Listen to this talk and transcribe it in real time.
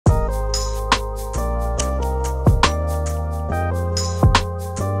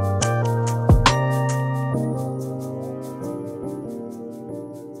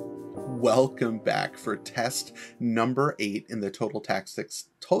welcome back for test number 8 in the Total Tactics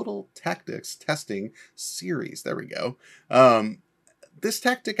testing series. There we go. This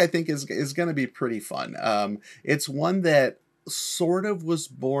tactic I think is going to be pretty fun. It's one that sort of was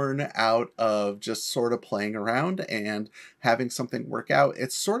born out of just sort of playing around and having something work out.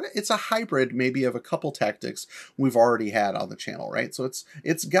 It's a hybrid maybe of a couple tactics we've already had on the channel, right? So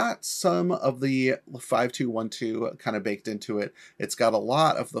it's got some of the 5-2-1-2 kind of baked into it. It's got a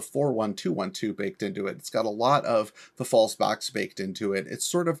lot of the 4-1-2-1-2 baked into it. It's got a lot of the false box baked into it. It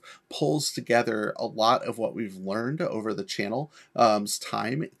sort of pulls together a lot of what we've learned over the channel's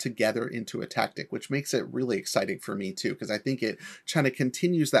time together into a tactic, which makes it really exciting for me too, because I think it kind of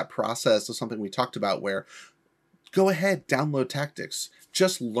continues that process of something we talked about where go ahead, download tactics.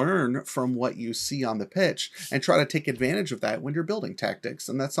 Just learn from what you see on the pitch and try to take advantage of that when you're building tactics.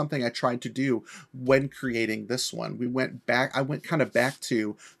 And that's something I tried to do when creating this one. I went kind of back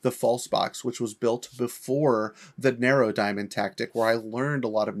to the false box, which was built before the narrow diamond tactic, where I learned a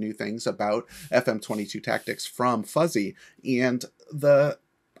lot of new things about FM22 tactics from Fuzzy. And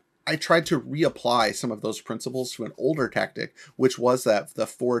I tried to reapply some of those principles to an older tactic, which was the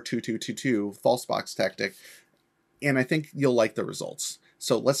 4-2-2-2-2 false box tactic. And I think you'll like the results.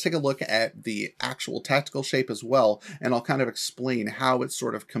 So let's take a look at the actual tactical shape as well, and I'll kind of explain how it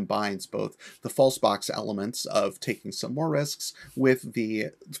sort of combines both the false box elements of taking some more risks with the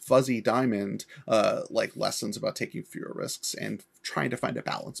fuzzy diamond like lessons about taking fewer risks and trying to find a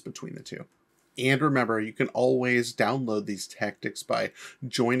balance between the two. And remember, you can always download these tactics by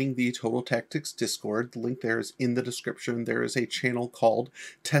joining the Total Tactics Discord. The link there is in the description. There is a channel called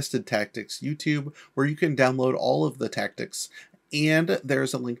Tested Tactics YouTube where you can download all of the tactics. And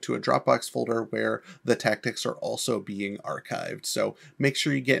there's a link to a Dropbox folder where the tactics are also being archived. So make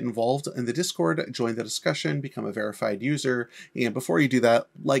sure you get involved in the Discord, join the discussion, become a verified user. And before you do that,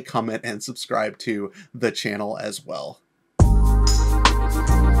 like, comment, and subscribe to the channel as well.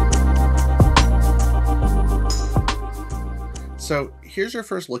 So here's your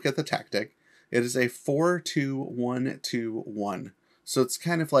first look at the tactic. It is a 4-2-1-2-1. So it's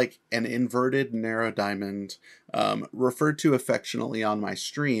kind of like an inverted narrow diamond, referred to affectionately on my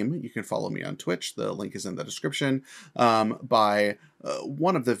stream. You can follow me on Twitch. The link is in the description, by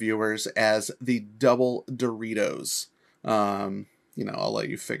one of the viewers as the Double Doritos. You know, I'll let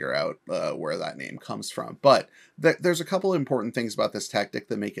you figure out where that name comes from. But there's a couple important things about this tactic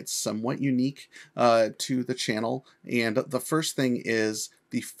that make it somewhat unique to the channel. And the first thing is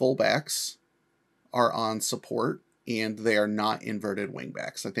the fullbacks are on support, and they are not inverted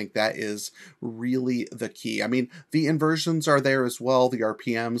wingbacks. I think that is really the key. I mean, the inversions are there as well. The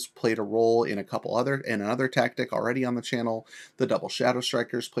RPMs played a role in another tactic already on the channel. The double shadow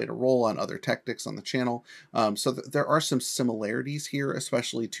strikers played a role on other tactics on the channel. So there are some similarities here,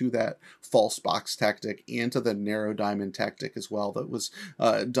 especially to that false box tactic and to the narrow diamond tactic as well that was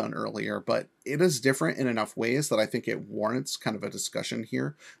done earlier. But it is different in enough ways that I think it warrants kind of a discussion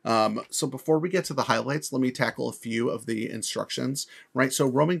here. So before we get to the highlights, let me tackle a few of the instructions, right? So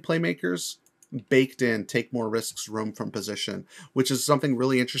roaming playmakers, baked in, take more risks, roam from position, which is something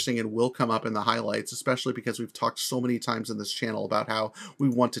really interesting and will come up in the highlights, especially because we've talked so many times in this channel about how we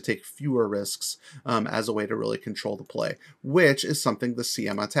want to take fewer risks as a way to really control the play, which is something the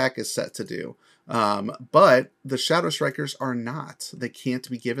CM attack is set to do. But the Shadow Strikers are not. They can't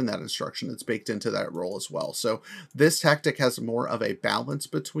be given that instruction. It's baked into that role as well. So this tactic has more of a balance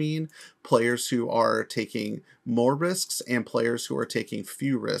between players who are taking more risks and players who are taking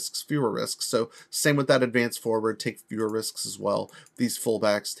fewer risks. So same with that advance forward, take fewer risks as well. These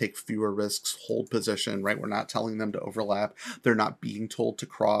fullbacks take fewer risks, hold position, right? We're not telling them to overlap. They're not being told to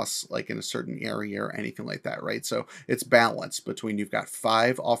cross like in a certain area or anything like that, right? So it's balanced between you've got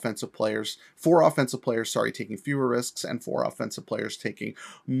four offensive players, taking fewer risks, and 4 offensive players taking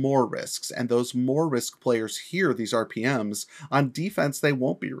more risks. And those more risk players here, these RPMs, on defense, they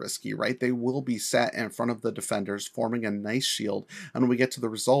won't be risky, right? They will be set in front of the defenders, forming a nice shield. And when we get to the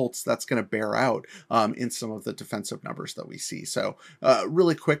results, that's going to bear out in some of the defensive numbers that we see. So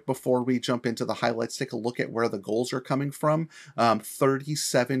really quick, before we jump into the highlights, take a look at where the goals are coming from.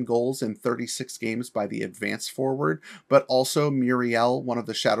 37 goals in 36 games by the advance forward, but also Muriel, one of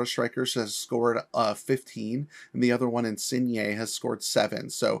the Shadow Strikers, has scored scored 15, and the other one, Insigne, has scored 7.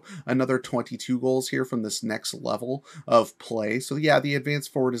 So another 22 goals here from this next level of play. So yeah, the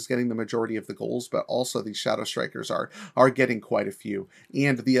advanced forward is getting the majority of the goals, but also these shadow strikers are getting quite a few.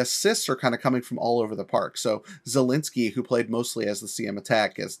 And the assists are kind of coming from all over the park. So Zielinski, who played mostly as the CM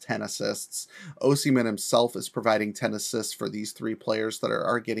attack, has 10 assists. Osimhen himself is providing 10 assists for these 3 players that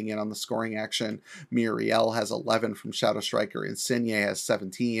are getting in on the scoring action. Muriel has 11 from shadow striker. Insigne has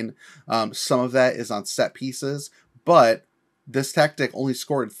 17. Some of that is on set pieces, but this tactic only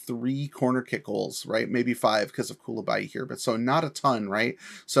scored 3 corner kick goals, right? Maybe 5 because of Koulibaly here, but so not a ton, right?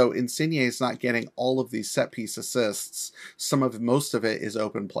 So Insigne is not getting all of these set piece assists. Most of it is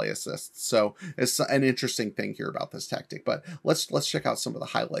open play assists. So it's an interesting thing here about this tactic. But let's check out some of the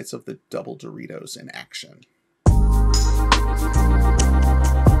highlights of the double Doritos in action.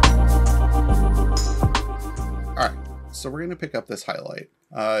 All right. So we're going to pick up this highlight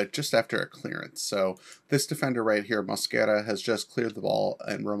just after a clearance. So this defender right here, Mosquera, has just cleared the ball,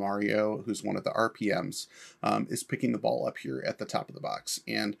 and Romario, who's one of the RPMs, is picking the ball up here at the top of the box.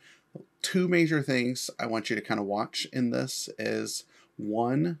 And 2 major things I want you to kind of watch in this is,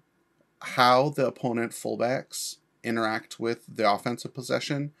 1, how the opponent fullbacks interact with the offensive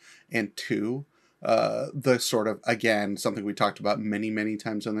possession, and 2, the sort of, again, something we talked about many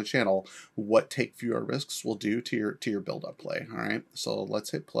times on the channel, what take fewer risks will do to your build-up play. All right, so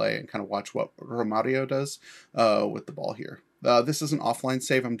let's hit play and kind of watch what Romario does with the ball here. This is an offline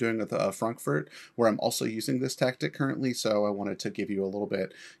save I'm doing with Frankfurt, where I'm also using this tactic currently, so I wanted to give you a little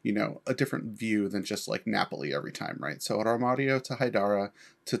bit, a different view than just like Napoli every time, right? So Romario to Haidara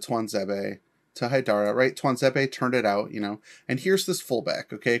to Tuanzebe to Haidara, right? Tuanzebe turned it out, and here's this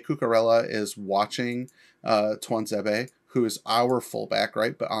fullback, okay? Cucurella is watching Tuanzebe, who is our fullback,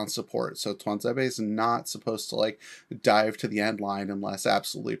 right? But on support. So Tuanzebe is not supposed to like dive to the end line unless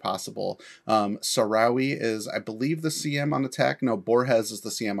absolutely possible. Sarawi is, I believe, the CM on attack. No, Borges is the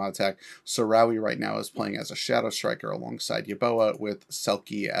CM on attack. Sarawi right now is playing as a shadow striker alongside Yeboah, with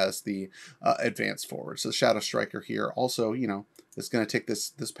Selke as the advanced forward. So the shadow striker here also, is going to take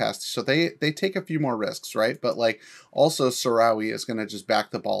this pass. So they take a few more risks, right? But like also Sarawi is going to just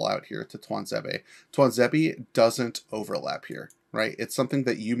back the ball out here to Tuanzebe. Tuanzebe doesn't overlap here, right? It's something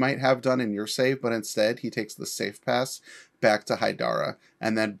that you might have done in your save, but instead he takes the safe pass back to Haidara.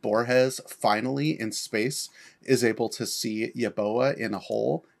 And then Borges finally in space is able to see Yeboah in a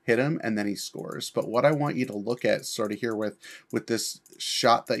hole, hit him, and then he scores. But what I want you to look at sort of here with this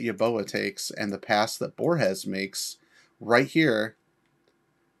shot that Yeboah takes and the pass that Borges makes, right here,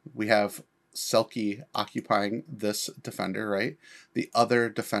 we have Selke occupying this defender, right? The other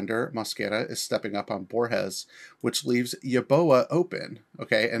defender, Mosquera, is stepping up on Borges, which leaves Yeboah open,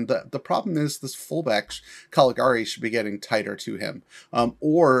 okay? And the problem is this fullback, Caligari, should be getting tighter to him.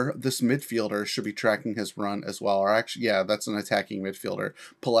 Or this midfielder should be tracking his run as well. Or actually, yeah, that's an attacking midfielder.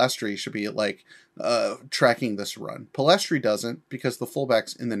 Palestri should be, like, tracking this run. Palestri doesn't because the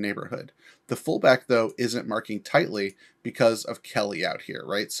fullback's in the neighborhood. The fullback, though, isn't marking tightly because of Kelly out here,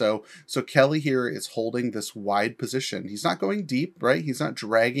 right? So Kelly here is holding this wide position. He's not going deep, right? He's not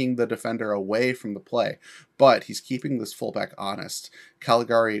dragging the defender away from the play, but he's keeping this fullback honest.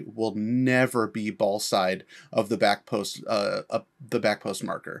 Caligari will never be ball side of the back post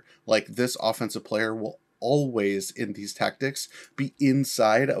marker. Like, this offensive player will always in these tactics be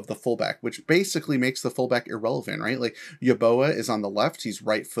inside of the fullback, which basically makes the fullback irrelevant, right? Like, Yeboah is on the left, he's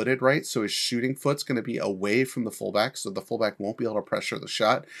right-footed, right? So his shooting foot's going to be away from the fullback, so the fullback won't be able to pressure the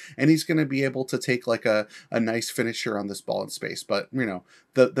shot, and he's going to be able to take like a nice finish here on this ball in space. But,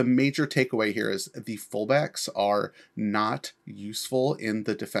 the major takeaway here is the fullbacks are not useful in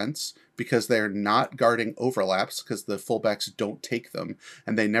the defense because they're not guarding overlaps because the fullbacks don't take them,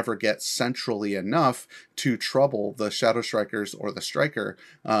 and they never get centrally enough to trouble the shadow strikers or the striker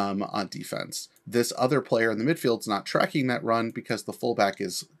on defense. This other player in the midfield's not tracking that run because the fullback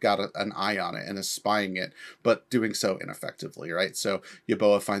has got an eye on it and is spying it, but doing so ineffectively, right? So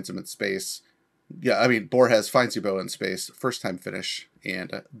Yeboah finds him in space. Yeah, I mean, Borges finds Yeboah in space, first time finish,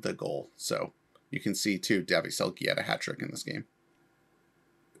 and the goal. So you can see, too, Davy Selke had a hat-trick in this game.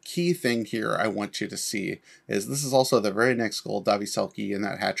 Key thing here I want you to see is this is also the very next goal, Davy Selke, in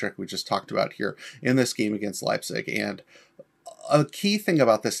that hat-trick we just talked about here in this game against Leipzig. And a key thing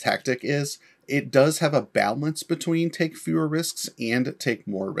about this tactic is it does have a balance between take fewer risks and take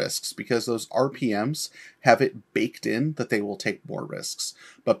more risks, because those RPMs have it baked in that they will take more risks.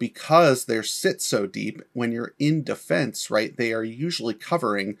 But because they're sit so deep, when you're in defense, right, they are usually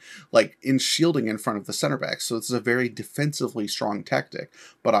covering, like in shielding in front of the center back. So it's a very defensively strong tactic.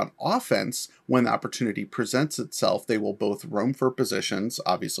 But on offense, when the opportunity presents itself, they will both roam for positions,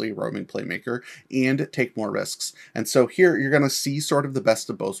 obviously roaming playmaker, and take more risks. And so here you're going to see sort of the best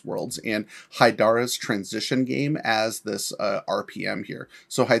of both worlds, and Haidara's transition game as this RPM here.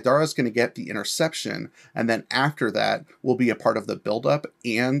 So Haidara's going to get the interception, and then after that will be a part of the buildup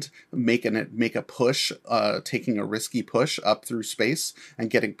and make a push, taking a risky push up through space and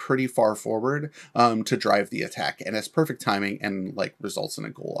getting pretty far forward to drive the attack. And it's perfect timing and like results in a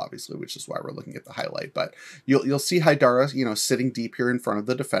goal, obviously, which is why we're looking at the highlight. But you'll see Haidara, you know, sitting deep here in front of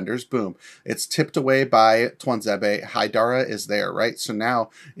the defenders. Boom. It's tipped away by Tuanzebe. Haidara is there, right? So now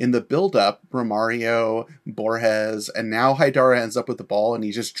in the buildup, Romario, Borges, and now Haidara ends up with the ball and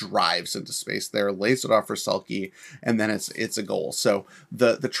he just drives into space there, lays it off for Selke, and then it's a goal. So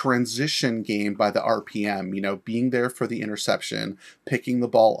the transition game by the RPM, you know, being there for the interception, picking the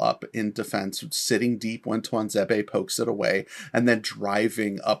ball up in defense, sitting deep when Tuanzebe pokes it away, and then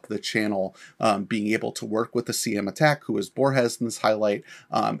driving up the channel, being able to work with the CM attack, who is Borges in this highlight,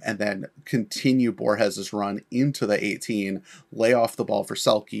 and then continue Borges's run into the 18, lay off the ball for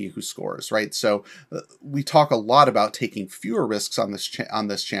Selke, who scores, right? So we talk a lot about taking fewer risks on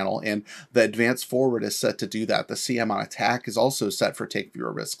this channel, and the advanced forward is set to do that. The CM on attack is also set for take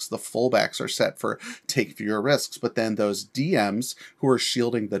fewer risks. The fullbacks are set for take fewer risks, but then those DMs who are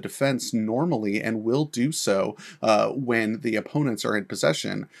shielding the defense normally and will do so when the opponents are in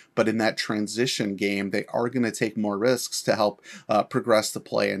possession, but in that transition game, they are going to take more risks to help progress the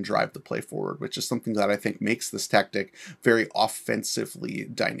play and drive the play forward, which is something that I think makes this tactic very offensively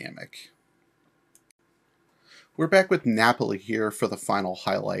dynamic. We're back with Napoli here for the final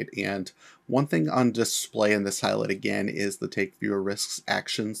highlight, and one thing on display in this highlight again is the take fewer risks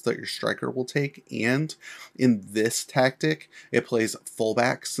actions that your striker will take, and in this tactic it plays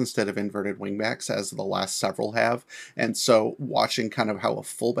fullbacks instead of inverted wingbacks as the last several have, and so watching kind of how a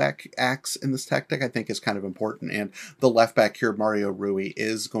fullback acts in this tactic I think is kind of important, and the left back here, Mario Rui,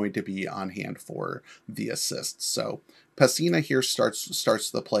 is going to be on hand for the assist. So Pessina here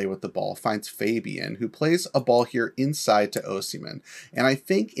starts the play with the ball, finds Fabian, who plays a ball here inside to Osimhen. And I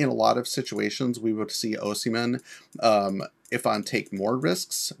think in a lot of situations we would see Osimhen, if on take more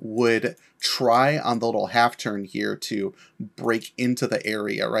risks, would try on the little half turn here to break into the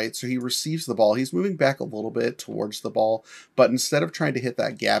area, right? So he receives the ball. He's moving back a little bit towards the ball, but instead of trying to hit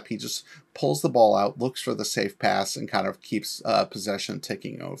that gap, he just pulls the ball out, looks for the safe pass, and kind of keeps possession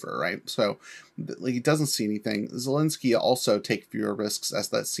ticking over, right? So he doesn't see anything. Zielinski also take fewer risks as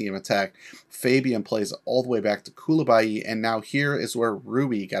that CM attack. Fabian plays all the way back to Koulibaly, and now here is where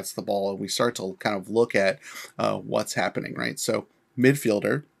Rui gets the ball, and we start to kind of look at what's happening, right? So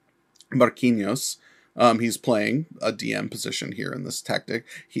midfielder, Marquinhos, he's playing a DM position here in this tactic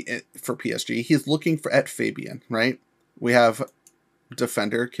for PSG. He's looking at Fabian, right? We have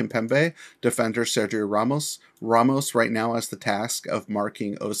defender Kimpembe, defender Sergio Ramos. Ramos right now has the task of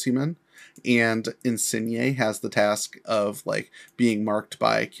marking Osimhen, and Insigne has the task of like being marked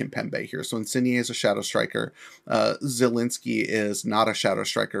by Kimpembe here. So Insigne is a shadow striker. Zielinski is not a shadow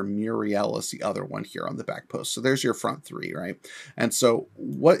striker. Muriel is the other one here on the back post. So there's your front three, right? And so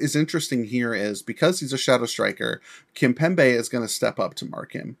what is interesting here is because he's a shadow striker, Kimpembe is going to step up to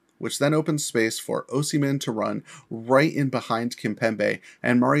mark him, which then opens space for Osimhen to run right in behind Kimpembe,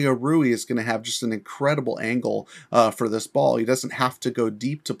 and Mario Rui is going to have just an incredible angle for this ball. He doesn't have to go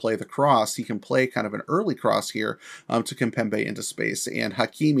deep to play the cross. He can play kind of an early cross here to Kimpembe into space, and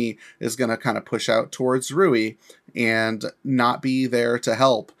Hakimi is going to kind of push out towards Rui and not be there to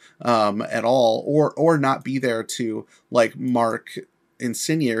help at all, or not be there to like mark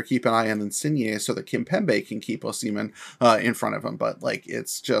Insigne or keep an eye on Insigne so that Kimpembe can keep Osimhen in front of him. But like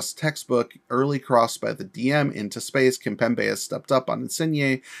it's just textbook early cross by the DM into space. Kimpembe has stepped up on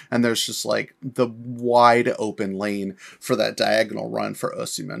Insigne, and there's just like the wide open lane for that diagonal run for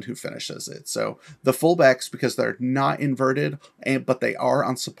Osimhen, who finishes it. So the fullbacks, because they're not inverted, but they are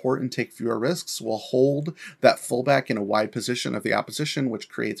on support and take fewer risks, will hold that fullback in a wide position of the opposition, which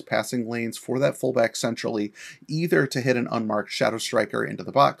creates passing lanes for that fullback centrally, either to hit an unmarked shadow striker into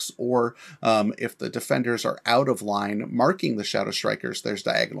the box, or if the defenders are out of line marking the shadow strikers, there's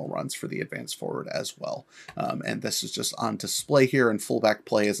diagonal runs for the advanced forward as well. And this is just on display here, and fullback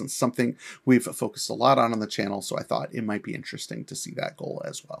play isn't something we've focused a lot on the channel, so I thought it might be interesting to see that goal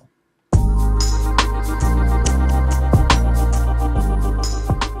as well.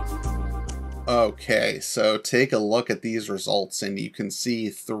 Okay, so take a look at these results and you can see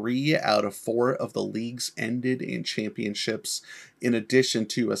 3 out of 4 of the leagues ended in championships, in addition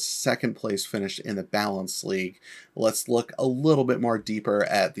to a second place finish in the Balanced League. Let's look a little bit more deeper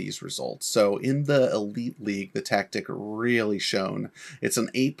at these results. So in the Elite League, the tactic really shone. It's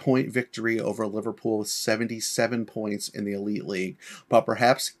an 8-point victory over Liverpool with 77 points in the Elite League. But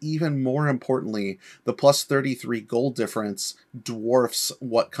perhaps even more importantly, the plus 33 goal difference dwarfs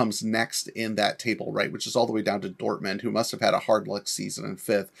what comes next in that table, right? Which is all the way down to Dortmund, who must have had a hard luck season in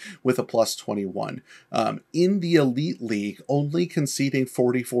 5th with a plus 21. In the Elite League, only conceding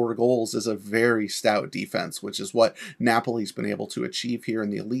 44 goals is a very stout defense, which is what Napoli's been able to achieve here in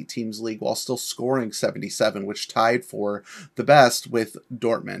the Elite Teams League while still scoring 77, which tied for the best with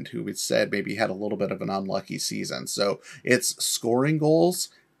Dortmund, who we said maybe had a little bit of an unlucky season. So it's scoring goals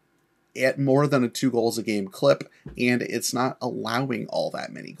at more than a 2 goals a game clip, and it's not allowing all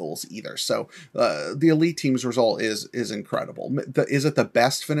that many goals either. So the Elite Team's result is incredible. Is it the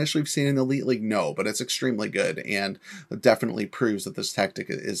best finish we've seen in the Elite League? No, but it's extremely good and definitely proves that this tactic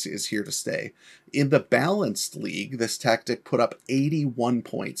is here to stay. In the Balanced League, this tactic put up 81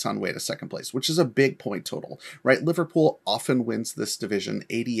 points on way to second place, which is a big point total, right? Liverpool often wins this division.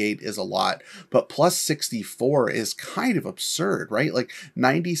 88 is a lot, but plus 64 is kind of absurd, right? Like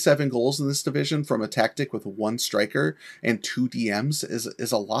 97 goals in this division from a tactic with 1 striker and 2 DMs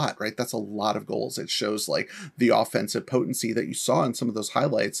is a lot, right? That's a lot of goals. It shows like the offensive potency that you saw in some of those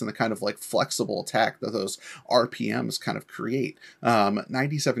highlights and the kind of like flexible attack that those RPMs kind of create.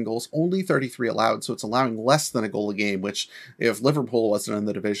 97 goals, only 33 allowed, so it's allowing less than a goal a game, which if Liverpool wasn't in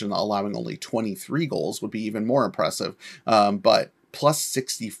the division, allowing only 23 goals would be even more impressive. But plus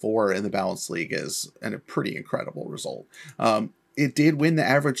 64 in the Balanced League is a pretty incredible result. It did win the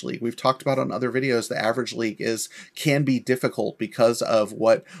Average League. We've talked about on other videos, the Average League can be difficult because of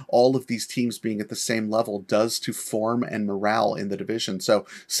what all of these teams being at the same level does to form and morale in the division. So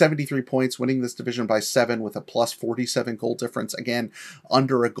 73 points, winning this division by 7 with a plus 47 goal difference. Again,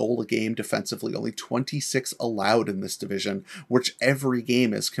 under a goal a game defensively, only 26 allowed in this division, which every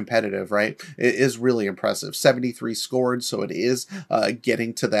game is competitive, right? It is really impressive. 73 scored, so it is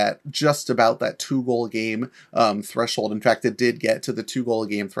getting to that, just about that 2 goal a game threshold. In fact, it did get to the 2 goal a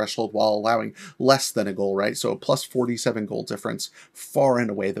game threshold while allowing less than a goal, right? So a plus 47 goal difference, far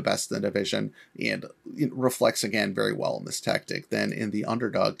and away the best in the division, and it reflects again very well in this tactic. Then in the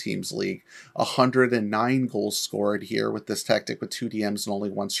Underdog Teams League, 109 goals scored here with this tactic with 2 DMs and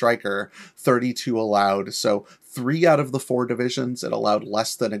only 1 striker, 32 allowed. So 3 out of the 4 divisions, it allowed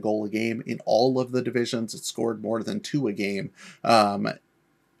less than a goal a game. In all of the divisions, it scored more than 2 a game.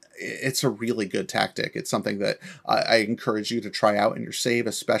 It's a really good tactic. It's something that I encourage you to try out in your save,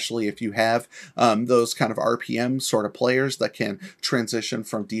 especially if you have those kind of RPM sort of players that can transition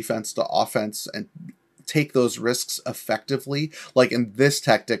from defense to offense and take those risks effectively. Like in this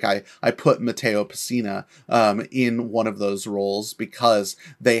tactic, I put Matteo Pessina in one of those roles because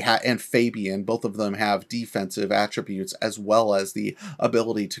and Fabian, both of them have defensive attributes as well as the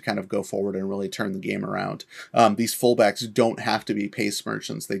ability to kind of go forward and really turn the game around. These fullbacks don't have to be pace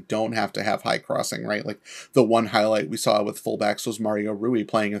merchants. They don't have to have high crossing, right? Like the one highlight we saw with fullbacks was Mario Rui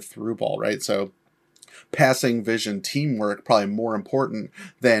playing a through ball, right? So passing, vision, teamwork, probably more important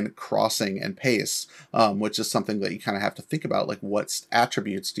than crossing and pace, which is something that you kind of have to think about, like what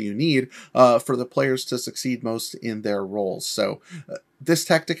attributes do you need for the players to succeed most in their roles. So this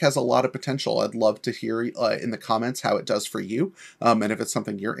tactic has a lot of potential. I'd love to hear in the comments how it does for you, and if it's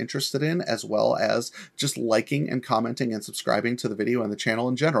something you're interested in, as well as just liking and commenting and subscribing to the video and the channel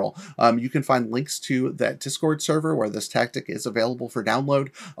in general. You can find links to that Discord server where this tactic is available for download,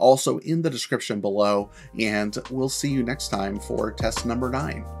 also in the description below, and we'll see you next time for test number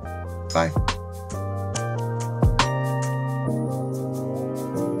 9. Bye.